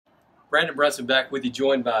Brandon Brunson back with you,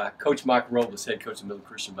 joined by Coach Mike Robles, head coach of Midland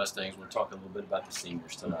Christian Mustangs. We're talking a little bit about the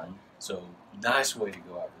seniors tonight. So, nice way to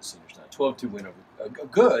go out for the seniors tonight. 12-2 win over a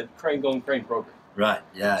good Crane program. Right,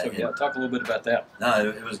 yeah. So, talk a little bit about that. No,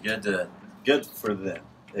 it was good for them.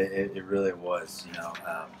 It really was.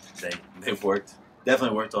 They've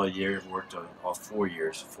definitely worked all year, worked all 4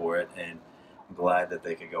 years for it, and I'm glad that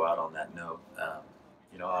they could go out on that note.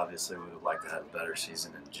 Obviously we would like to have a better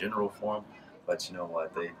season in general for them, but you know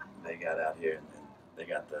what, they got out here and they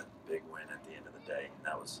got the big win at the end of the day, and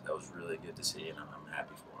that was really good to see, and I'm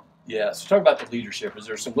happy for them. Yeah, so talk about the leadership. Is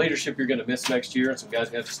there some leadership you're going to miss next year, and some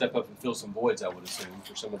guys going to have to step up and fill some voids, I would assume,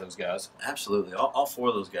 for some of those guys? Absolutely. All 4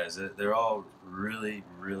 of those guys, they're all really,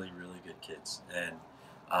 really, really good kids, and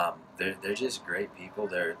they're just great people.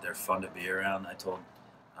 They're fun to be around. I told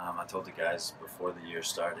the guys before the year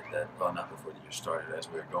started not before the year started, as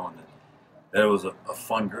we were going, that it was a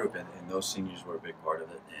fun group, and those seniors were a big part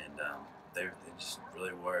of it, and they just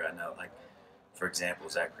really were. I know, like, for example,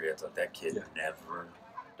 Zach Prieto, that kid never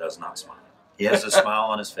does not smile. He has a smile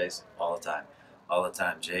on his face all the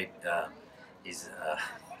time. Jake,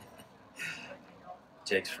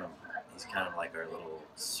 Jake's he's kind of like our little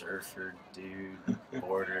surfer dude,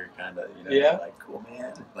 border kind of, like cool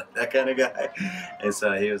man, like that kind of guy. And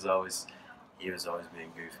so he was always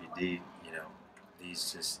being goofy. D,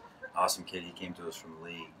 he's just awesome kid. He came to us from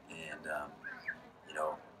league, and he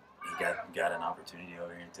got an opportunity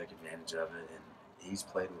over here and took advantage of it. And he's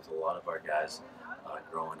played with a lot of our guys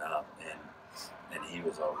growing up, and he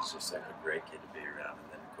was always just like a great kid to be around.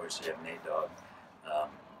 And then of course you have Nate Dogg.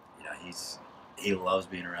 He loves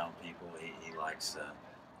being around people. He likes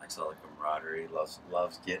all the camaraderie.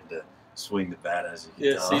 Loves getting to swing the bat, as you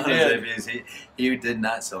can tell. Yes, he did. He did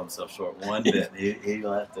not sell himself short one bit. He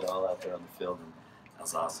left it all out there on the field, and that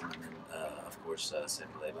was awesome. And then of course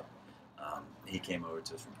Sammy Leba. He came over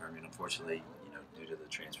to us from Permian. Unfortunately, due to the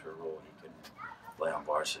transfer rule, he couldn't play on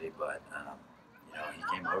varsity. But he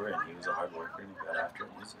came over and he was a hard worker and he got after it.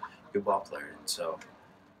 He's a good ball player, and so.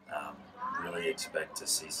 Really expect to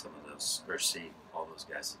see see all those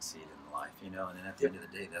guys succeed in life, and then at the end of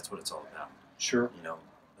the day, that's what it's all about. Sure.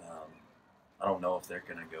 I don't know if they're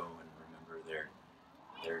going to go and remember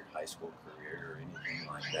their high school career or anything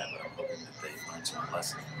like that, but I'm hoping that they learn some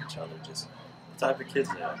lessons from each other, just the type of kids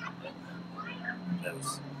they are.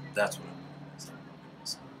 That's what I'm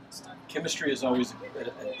saying. Chemistry is always an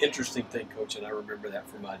interesting thing, Coach, and I remember that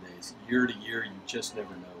from my days. Year to year, you just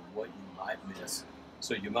never know what you might miss.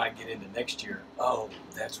 So you might get into next year,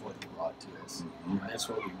 that's what he brought to us. Mm-hmm. That's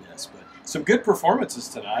what we miss. But some good performances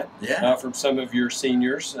tonight from some of your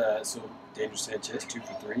seniors. So Daniel Sanchez, 2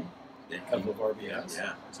 for 3, a couple of RBIs.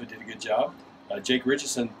 Yeah. So did a good job. Jake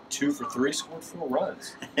Richardson, 2 for 3, scored 4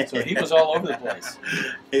 runs. So he was all over the place.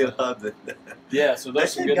 He loved it. Yeah, so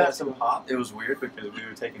those some good. Got some pop. It was weird because we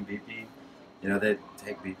were taking BP. They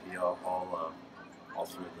take BP all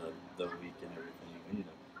through the week and everything.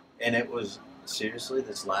 And it was. Seriously,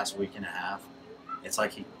 this last week and a half, it's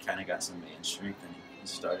like he kind of got some man strength and he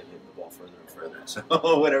started hitting the ball further and further. So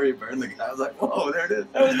whenever he burned the guy, I was like, whoa, there it is.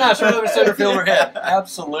 That was nice. Right over center fielder head.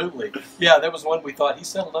 Absolutely. Yeah, that was one we thought he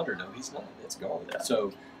settled under. No, he's not. It's gone. Yeah.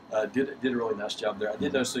 So did a really nice job there. I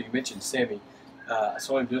did know, so you mentioned Sammy. I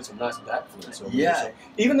saw him doing some nice backflips over there. So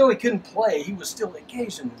even though he couldn't play, he was still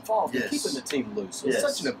engaged and involved in keeping the team loose. So it's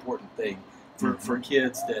such an important thing for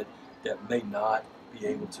kids that may not be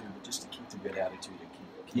able to, but just to keep the good attitude and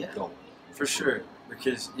keep going. For sure,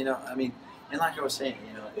 because and like I was saying,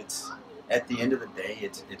 it's at the end of the day,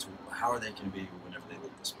 it's how are they going to be whenever they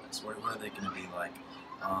leave this place? What are they going to be like?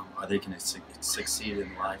 Are they going to succeed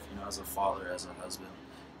in life? As a father, as a husband,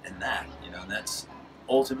 and and that's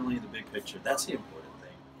ultimately the big picture. That's the important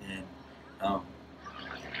thing, and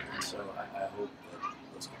so I hope that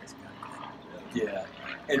those guys got it. Yeah,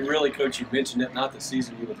 and really, Coach, you mentioned it, not the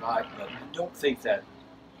season you would like, but I don't think that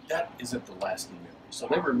isn't the lasting memory. So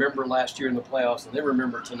they remember last year in the playoffs, and they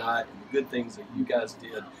remember tonight and the good things that you guys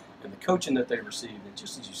did and the coaching that they received. And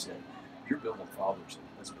just as you said, you're building fathers and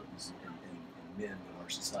husbands and men in our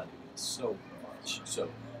society so much. So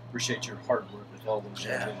appreciate your hard work with all those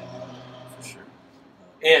young men. For sure.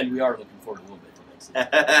 And we are looking forward a little bit to next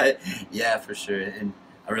season. Yeah, for sure. And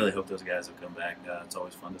I really hope those guys will come back. It's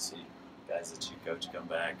always fun to see guys that you coach come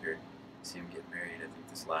back or see them get married. I think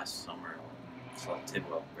this last summer, I saw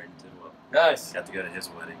Brandon Tidwell. Nice. Got to go to his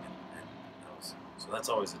wedding, and so that's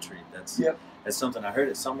always a treat. That's something I heard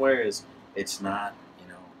it somewhere. It's not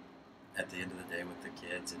at the end of the day with the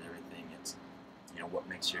kids and everything. It's what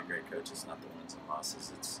makes you a great coach. It's not the wins and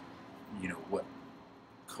losses. It's what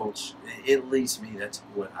coach. At least me. That's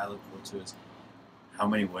what I look forward to is how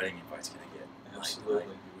many wedding invites can I get? Absolutely.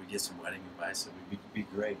 We get some wedding advice, it would be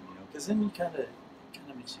great, you know, because then you kind of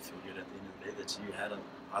makes you feel good at the end of the day that you had a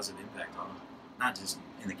positive impact on them, not just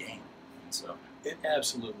in the game. And so it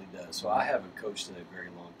absolutely does. So I haven't coached in a very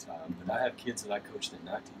long time, but I have kids that I coached in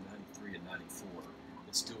 1993 and 94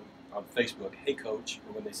 that still on Facebook, hey coach,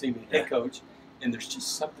 or when they see me, hey coach, and there's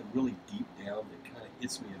just something really deep down that kind of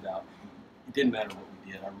hits me about. It didn't matter what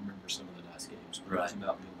we did. I remember some of the nice games, but it was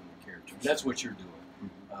about building the character. That's what you're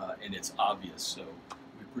doing, and it's obvious. So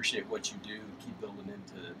we appreciate what you do. Keep building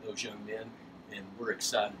into those young men, and we're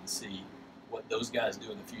excited to see what those guys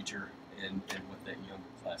do in the future and what that young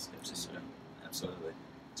class steps into. Absolutely.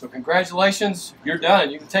 So congratulations, you're done.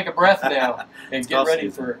 You can take a breath now and get ready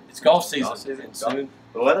for it's golf season. And soon.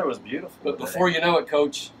 The weather was beautiful. But before you know it,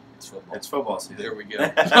 Coach, it's football. It's football season. There we go. All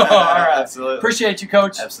right. Absolutely. Appreciate you,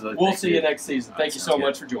 Coach. Absolutely. We'll Thank see you next season. Thank you so Sounds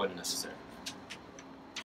much for joining us. Yes, sir.